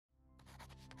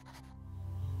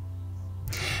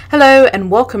Hello and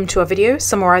welcome to our video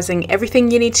summarising everything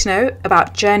you need to know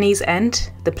about Journey's End,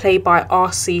 the play by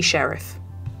r.c.sherriff.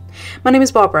 My name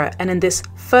is Barbara, and in this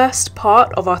first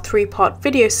part of our three-part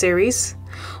video series,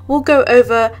 we'll go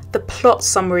over the plot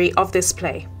summary of this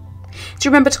play. Do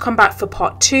remember to come back for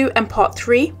part 2 and part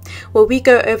 3, where we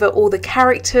go over all the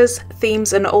characters,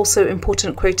 themes and also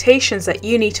important quotations that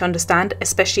you need to understand,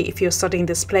 especially if you're studying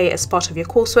this play as part of your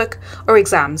coursework or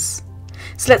exams.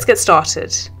 So let's get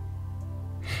started.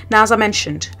 Now, as I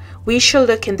mentioned, we shall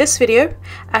look in this video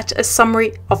at a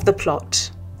summary of the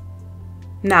plot.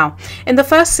 Now, in the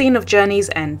first scene of Journey's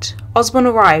End, Osborne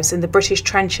arrives in the British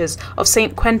trenches of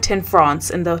St. Quentin,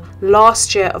 France in the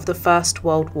last year of the First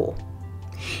World War.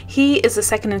 He is the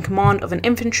second in command of an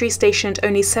infantry stationed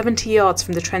only 70 yards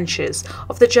from the trenches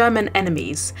of the German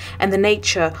enemies, and the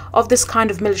nature of this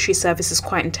kind of military service is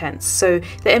quite intense, so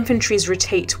the infantries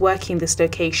rotate working this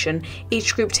location,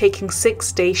 each group taking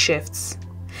 6-day shifts.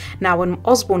 Now, when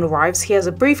Osborne arrives, he has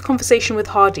a brief conversation with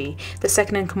Hardy, the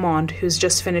second in command, who's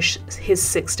just finished his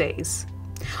 6 days.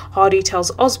 Hardy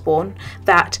tells Osborne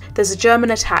that there's a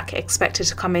German attack expected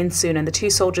to come in soon, and the two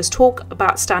soldiers talk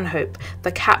about Stanhope,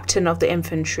 the captain of the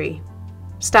infantry.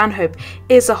 Stanhope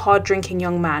is a hard-drinking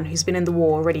young man who's been in the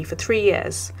war already for 3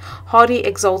 years. Hardy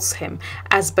exalts him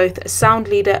as both a sound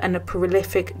leader and a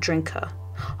prolific drinker.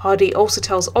 Hardy also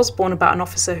tells Osborne about an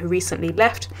officer who recently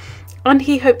left, and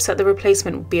he hopes that the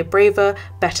replacement will be a braver,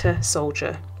 better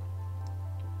soldier.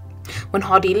 When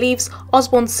Hardy leaves,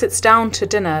 Osborne sits down to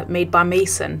dinner made by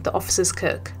Mason, the officer's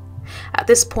cook. At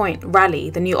this point, Raleigh,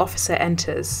 the new officer,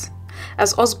 enters.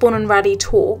 As Osborne and Raleigh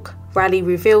talk, Raleigh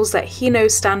reveals that he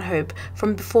knows Stanhope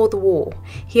from before the war.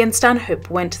 He and Stanhope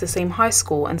went to the same high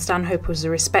school, and Stanhope was a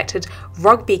respected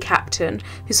rugby captain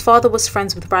whose father was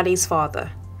friends with Raleigh's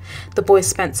father. The boys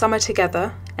spent summer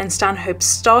together, and Stanhope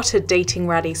started dating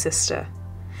Raleigh's sister.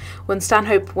 When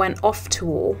Stanhope went off to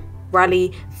war,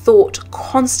 Raleigh thought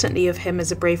constantly of him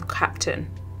as a brave captain.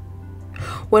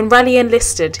 When Raleigh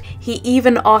enlisted, he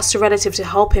even asked a relative to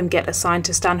help him get assigned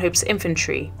to Stanhope's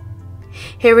infantry.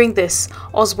 Hearing this,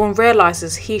 Osborne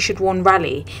realises he should warn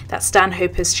Raleigh that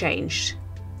Stanhope has changed.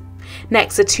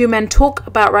 Next, the two men talk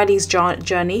about Raleigh's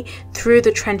journey through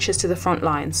the trenches to the front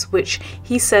lines, which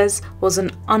he says was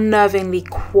an unnervingly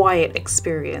quiet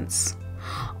experience.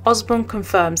 Osborne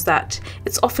confirms that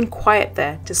it's often quiet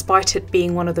there, despite it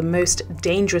being one of the most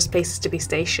dangerous places to be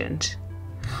stationed.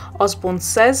 Osborne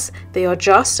says they are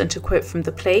just, and to quote from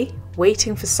the play,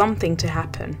 waiting for something to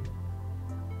happen.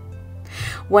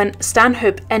 When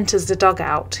Stanhope enters the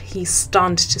dugout, he's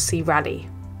stunned to see Raleigh.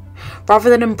 Rather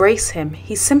than embrace him,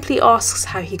 he simply asks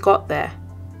how he got there.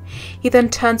 He then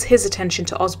turns his attention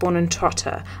to Osborne and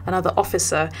Trotter, another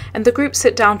officer, and the group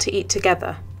sit down to eat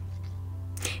together.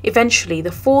 Eventually,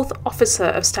 the fourth officer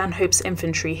of Stanhope's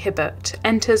infantry, Hibbert,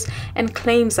 enters and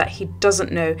claims that he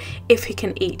doesn't know if he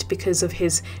can eat because of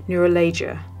his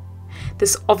neuralgia.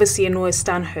 This obviously annoys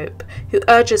Stanhope, who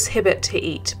urges Hibbert to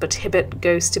eat, but Hibbert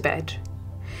goes to bed.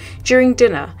 During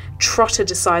dinner, Trotter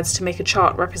decides to make a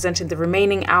chart representing the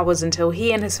remaining hours until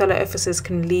he and his fellow officers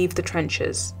can leave the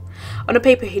trenches. On a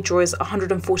paper he draws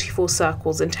 144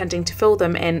 circles, intending to fill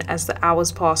them in as the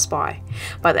hours pass by.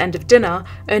 By the end of dinner,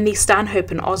 only Stanhope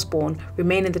and Osborne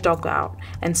remain in the dugout,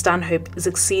 and Stanhope is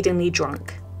exceedingly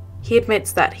drunk. He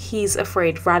admits that he's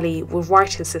afraid Raleigh will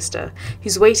write his sister,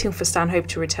 who's waiting for Stanhope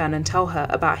to return and tell her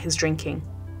about his drinking.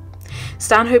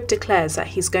 Stanhope declares that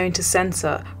he's going to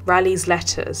censor Raleigh's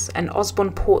letters, and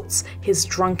Osborne puts his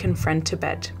drunken friend to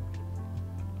bed.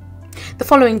 The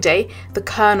following day, the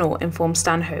colonel informs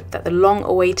Stanhope that the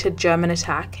long-awaited German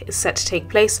attack is set to take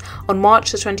place on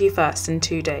March the 21st in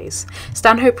 2 days.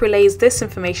 Stanhope relays this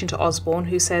information to Osborne,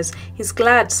 who says he's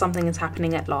glad something is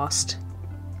happening at last.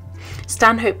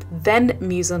 Stanhope then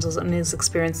muses on his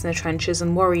experience in the trenches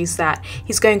and worries that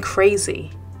he's going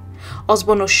crazy.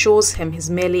 Osborne assures him he's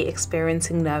merely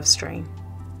experiencing nerve strain.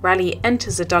 Raleigh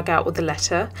enters the dugout with a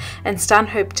letter, and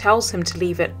Stanhope tells him to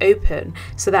leave it open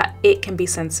so that it can be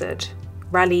censored.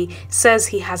 Raleigh says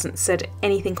he hasn't said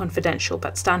anything confidential,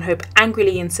 but Stanhope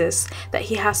angrily insists that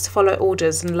he has to follow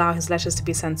orders and allow his letters to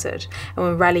be censored. And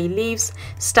when Raleigh leaves,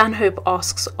 Stanhope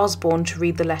asks Osborne to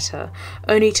read the letter,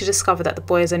 only to discover that the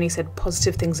boy has only said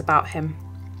positive things about him.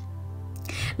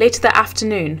 Later that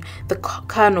afternoon, the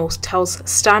colonel tells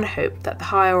Stanhope that the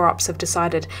higher-ups have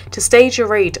decided to stage a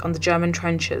raid on the German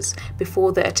trenches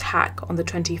before the attack on the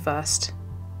 21st.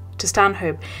 To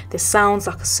Stanhope, this sounds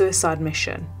like a suicide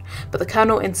mission, but the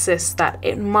colonel insists that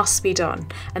it must be done,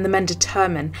 and the men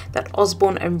determine that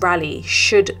Osborne and Raleigh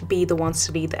should be the ones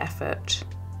to lead the effort.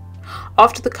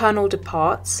 After the colonel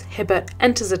departs, Hibbert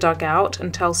enters the dugout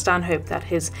and tells Stanhope that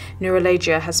his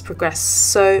neuralgia has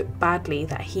progressed so badly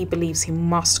that he believes he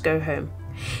must go home.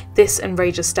 This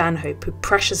enrages Stanhope, who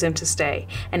pressures him to stay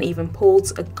and even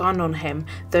pulls a gun on him,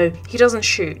 though he doesn't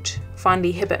shoot.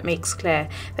 Finally, Hibbert makes clear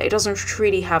that he doesn't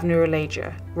truly have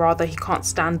neuralgia, rather he can't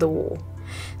stand the war.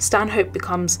 Stanhope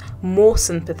becomes more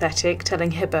sympathetic, telling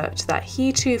Hibbert that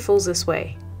he too feels this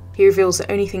way. He reveals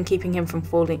the only thing keeping him from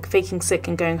faking sick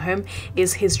and going home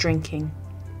is his drinking.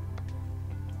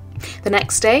 The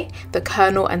next day, the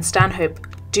colonel and Stanhope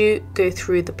do go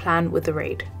through the plan with the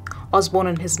raid. Osborne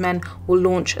and his men will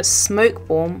launch a smoke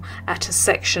bomb at a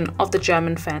section of the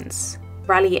German fence.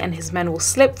 Raleigh and his men will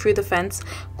slip through the fence,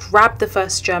 grab the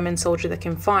first German soldier they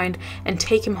can find, and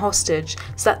take him hostage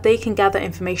so that they can gather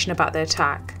information about the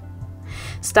attack.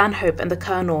 Stanhope and the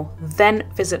colonel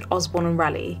then visit Osborne and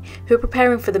Raleigh, who are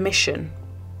preparing for the mission.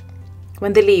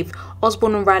 When they leave,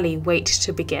 Osborne and Raleigh wait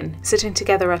to begin, sitting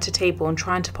together at a table and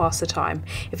trying to pass the time.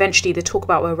 Eventually, they talk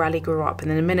about where Raleigh grew up,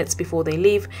 and in the minutes before they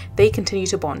leave, they continue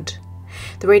to bond.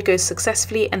 The raid goes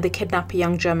successfully and they kidnap a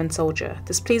young German soldier.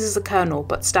 This pleases the colonel,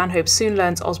 but Stanhope soon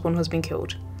learns Osborne has been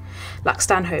killed. Like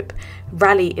Stanhope,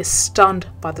 Raleigh is stunned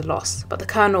by the loss, but the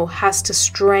colonel has to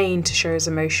strain to show his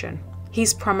emotion.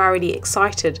 He's primarily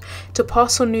excited to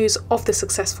pass on news of the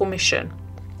successful mission.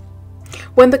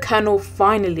 When the colonel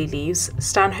finally leaves,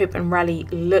 Stanhope and Raleigh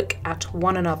look at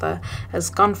one another as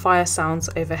gunfire sounds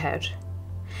overhead.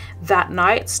 That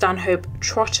night, Stanhope,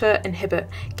 Trotter and Hibbert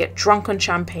get drunk on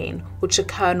champagne, which the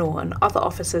colonel and other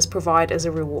officers provide as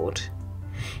a reward.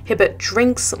 Hibbert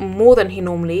drinks more than he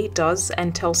normally does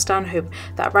and tells Stanhope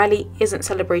that Raleigh isn't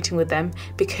celebrating with them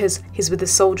because he's with the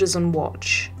soldiers on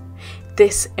watch.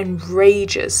 This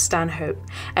enrages Stanhope,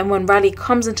 and when Raleigh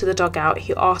comes into the dugout,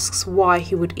 he asks why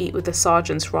he would eat with the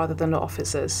sergeants rather than the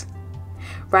officers.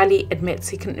 Raleigh admits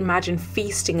he can imagine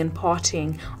feasting and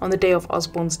partying on the day of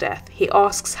Osborne's death. He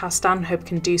asks how Stanhope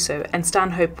can do so, and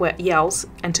Stanhope yells,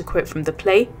 and to quote from the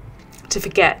play, "To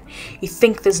forget, you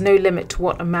think there's no limit to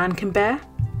what a man can bear?"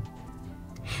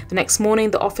 The next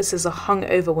morning, the officers are hung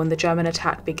over when the German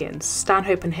attack begins.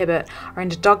 Stanhope and Hibbert are in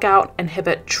the dugout and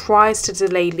Hibbert tries to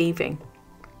delay leaving.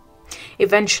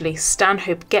 Eventually,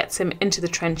 Stanhope gets him into the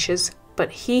trenches,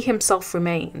 but he himself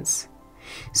remains.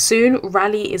 Soon,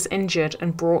 Raleigh is injured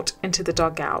and brought into the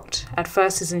dugout. At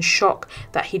first, he's in shock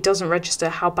that he doesn't register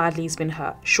how badly he's been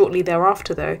hurt. Shortly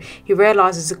thereafter, though, he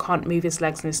realises he can't move his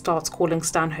legs and he starts calling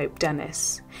Stanhope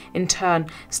Dennis. In turn,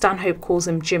 Stanhope calls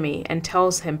him Jimmy and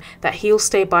tells him that he'll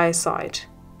stay by his side.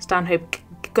 Stanhope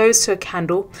goes to a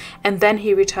candle and then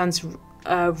he returns.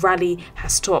 Raleigh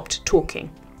has stopped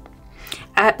talking.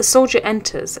 A soldier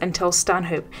enters and tells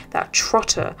Stanhope that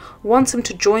Trotter wants him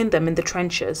to join them in the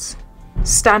trenches.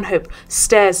 Stanhope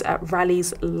stares at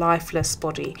Raleigh's lifeless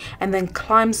body and then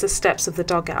climbs the steps of the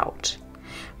dugout.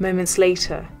 Moments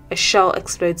later, a shell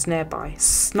explodes nearby,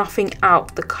 snuffing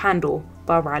out the candle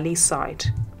by Raleigh's side.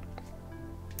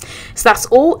 So that's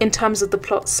all in terms of the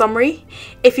plot summary.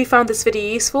 If you found this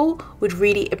video useful, we'd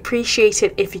really appreciate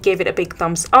it if you gave it a big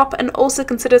thumbs up and also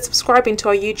consider subscribing to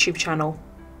our YouTube channel.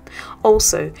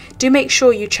 Also, do make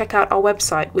sure you check out our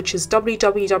website, which is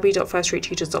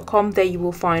www.firstratetutors.com. There you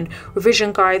will find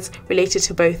revision guides related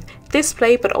to both this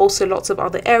play but also lots of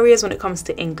other areas when it comes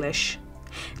to English.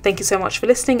 Thank you so much for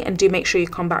listening, and do make sure you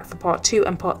come back for part 2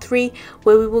 and part 3,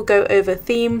 where we will go over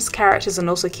themes, characters and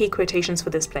also key quotations for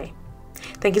this play.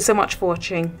 Thank you so much for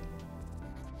watching.